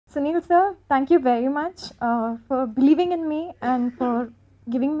Sunil sir, thank you very much for believing in me and for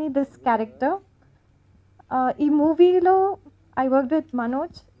giving me this character. ఈ మూవీలో I worked with Manoj.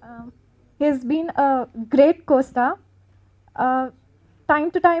 He's been a great co-star. Time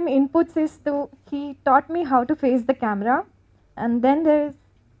to time inputs ఇస్తూ he taught me how to face the camera. And then there is,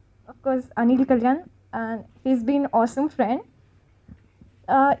 of course, Anil Kalyan, and he's been awesome friend.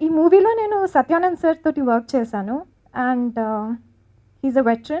 ఈ మూవీలో నేను Satyanand sir తోటి work చేశాను, and he's a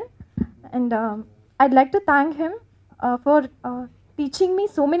veteran, and I'd like to thank him for teaching me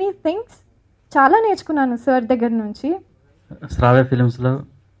so many things. చాలా నేర్చుకున్నాను sir దగ్గర నుంచి. శ్రావ్య ఫిలిమ్స్లో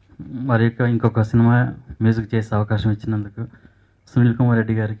మరి ఇంకొక సినిమా మ్యూజిక్ చేసే అవకాశం ఇచ్చినందుకు సునీల్ కుమార్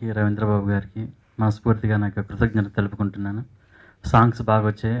రెడ్డి గారికి, రవీంద్రబాబు గారికి మనస్ఫూర్తిగా నాకు కృతజ్ఞత తెలుపుకుంటున్నాను. సాంగ్స్ బాగా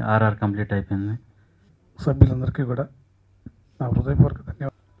వచ్చాయి, ఆర్ఆర్ కంప్లీట్ అయిపోయింది. సభ్యులందరికీ కూడా నా హృదయపూర్వక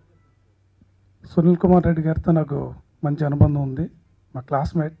ధన్యవాదాలు. సునీల్ కుమార్ రెడ్డి గారితో నాకు మంచి అనుబంధం ఉంది. మా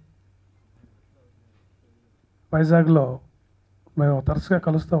క్లాస్మేట్. వైజాగ్లో మేము తరచుగా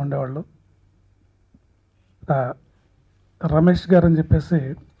కలుస్తూ ఉండేవాళ్ళు. రమేష్ గారు అని చెప్పేసి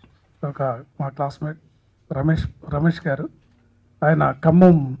ఒక మా క్లాస్మేట్ రమేష్ గారు, ఆయన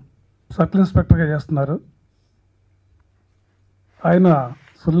ఖమ్మం సర్కిల్ ఇన్స్పెక్టర్గా చేస్తున్నారు. ఆయన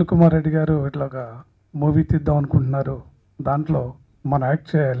సునీల్ కుమార్ రెడ్డి గారు ఇట్లా ఒక మూవీ తీద్దాం అనుకుంటున్నారు, దాంట్లో మనం యాక్ట్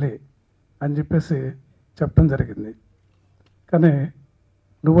చేయాలి అని చెప్పేసి చెప్పడం జరిగింది. కానీ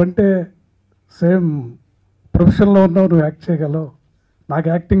నువ్వంటే సేమ్ ప్రొఫెషన్లో ఉన్నావు, నువ్వు యాక్ట్ చేయగలవు. నాకు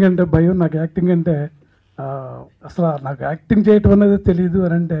యాక్టింగ్ అంటే భయం, నాకు యాక్టింగ్ అంటే అసలు నాకు యాక్టింగ్ చేయటం అనేది తెలియదు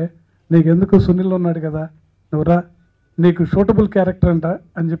అని అంటే, నీకు ఎందుకు సునీల్ ఉన్నాడు కదా నువ్వురా, నీకు షూటబుల్ క్యారెక్టర్ అంట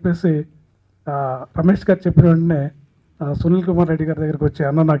అని చెప్పేసి రమేష్ గారు చెప్పిన వెంటనే సునీల్ కుమార్ రెడ్డి గారి దగ్గరికి వచ్చి,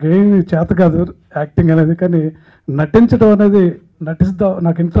 అన్న నాకేమి చేత కాదు యాక్టింగ్ అనేది, కానీ నటించడం అనేది నటిస్తావు,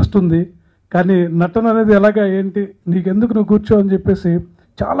 నాకు ఇంట్రెస్ట్ ఉంది, కానీ నటన అనేది ఎలాగా ఏంటి, నీకెందుకు నువ్వు కూర్చో అని చెప్పేసి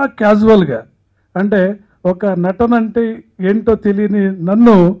చాలా క్యాజువల్గా, అంటే ఒక నటన అంటే ఏంటో తెలియని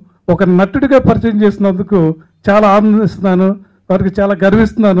నన్ను ఒక నటుడిగా పరిచయం చేసినందుకు చాలా ఆనందిస్తున్నాను, వారికి చాలా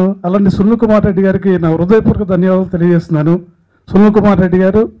గర్విస్తున్నాను. అలాంటి సునీల్ కుమార్ రెడ్డి గారికి నా హృదయపూర్వక ధన్యవాదాలు తెలియజేస్తున్నాను. సునీల్ కుమార్ రెడ్డి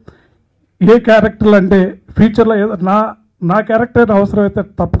గారు ఏ క్యారెక్టర్లు అంటే ఫ్యూచర్లో నా క్యారెక్టర్ అవసరమైతే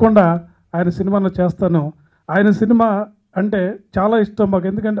తప్పకుండా ఆయన సినిమాలో చేస్తాను. ఆయన సినిమా అంటే చాలా ఇష్టం మాకు,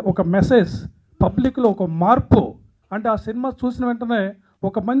 ఎందుకంటే ఒక మెసేజ్ పబ్లిక్లో ఒక మార్పు, అంటే ఆ సినిమా చూసిన వెంటనే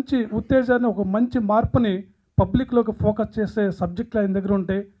ఒక మంచి ఉత్తేజాన్ని, ఒక మంచి మార్పుని పబ్లిక్లోకి ఫోకస్ చేసే సబ్జెక్టులు ఆయన దగ్గర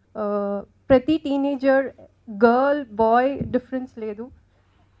ఉంటాయి. ప్రతి టీనేజర్, గర్ల్, బాయ్ డిఫరెన్స్ లేదు.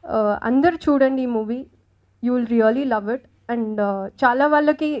 అందరు చూడండి ఈ movie, you will really love it. And చాలా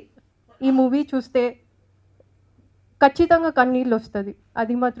వాళ్ళకి ఈ మూవీ చూస్తే ఖచ్చితంగా కన్నీళ్ళు వస్తుంది,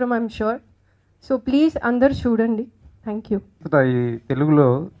 అది మాత్రం ఐఎమ్ షూర్. సో ప్లీజ్ అందరు చూడండి. Thank you. ఈ తెలుగులో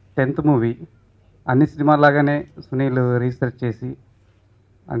 10th మూవీ అన్ని సినిమాలాగానే సునీల్ రీసెర్చ్ చేసి,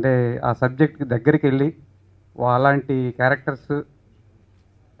 అంటే ఆ సబ్జెక్ట్కి దగ్గరికి వెళ్ళి అలాంటి క్యారెక్టర్స్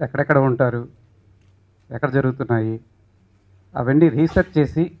ఎక్కడెక్కడ ఉంటారు, ఎక్కడ జరుగుతున్నాయి, అవన్నీ రీసెర్చ్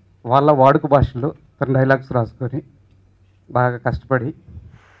చేసి వాళ్ళ వాడుక భాషలో తన డైలాగ్స్ రాసుకొని బాగా కష్టపడి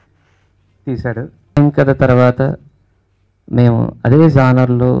తీశాడు. కథ తర్వాత మేము అదే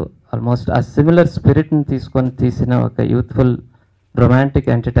జానర్లో ఆల్మోస్ట్ ఆ సిమిలర్ స్పిరిట్ని తీసుకొని తీసిన ఒక youthful romantic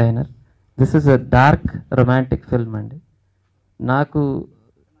entertainer. This is a dark romantic film అండి. నాకు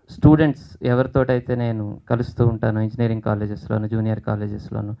స్టూడెంట్స్ ఎవరితోటైతే నేను కలుస్తూ ఉంటాను, ఇంజనీరింగ్ కాలేజెస్లోను, జూనియర్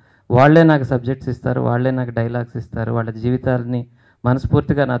కాలేజెస్లోను, వాళ్ళే నాకు సబ్జెక్ట్స్ ఇస్తారు, వాళ్ళే నాకు డైలాగ్స్ ఇస్తారు, వాళ్ళ జీవితాలని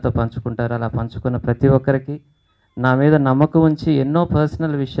మనస్ఫూర్తిగా నాతో పంచుకుంటారు. అలా పంచుకున్న ప్రతి ఒక్కరికి నా మీద నమ్మకం ఉంచి ఎన్నో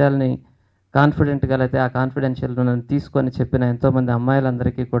పర్సనల్ విషయాల్ని కాన్ఫిడెంట్గా అయితే ఆ కాన్ఫిడెన్షియల్ నన్ను తీసుకొని చెప్పిన ఎంతోమంది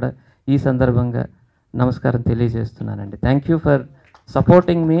అమ్మాయిలందరికీ కూడా ఈ సందర్భంగా నమస్కారం తెలియజేస్తున్నానండి. Thank you for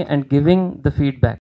supporting me and giving the feedback.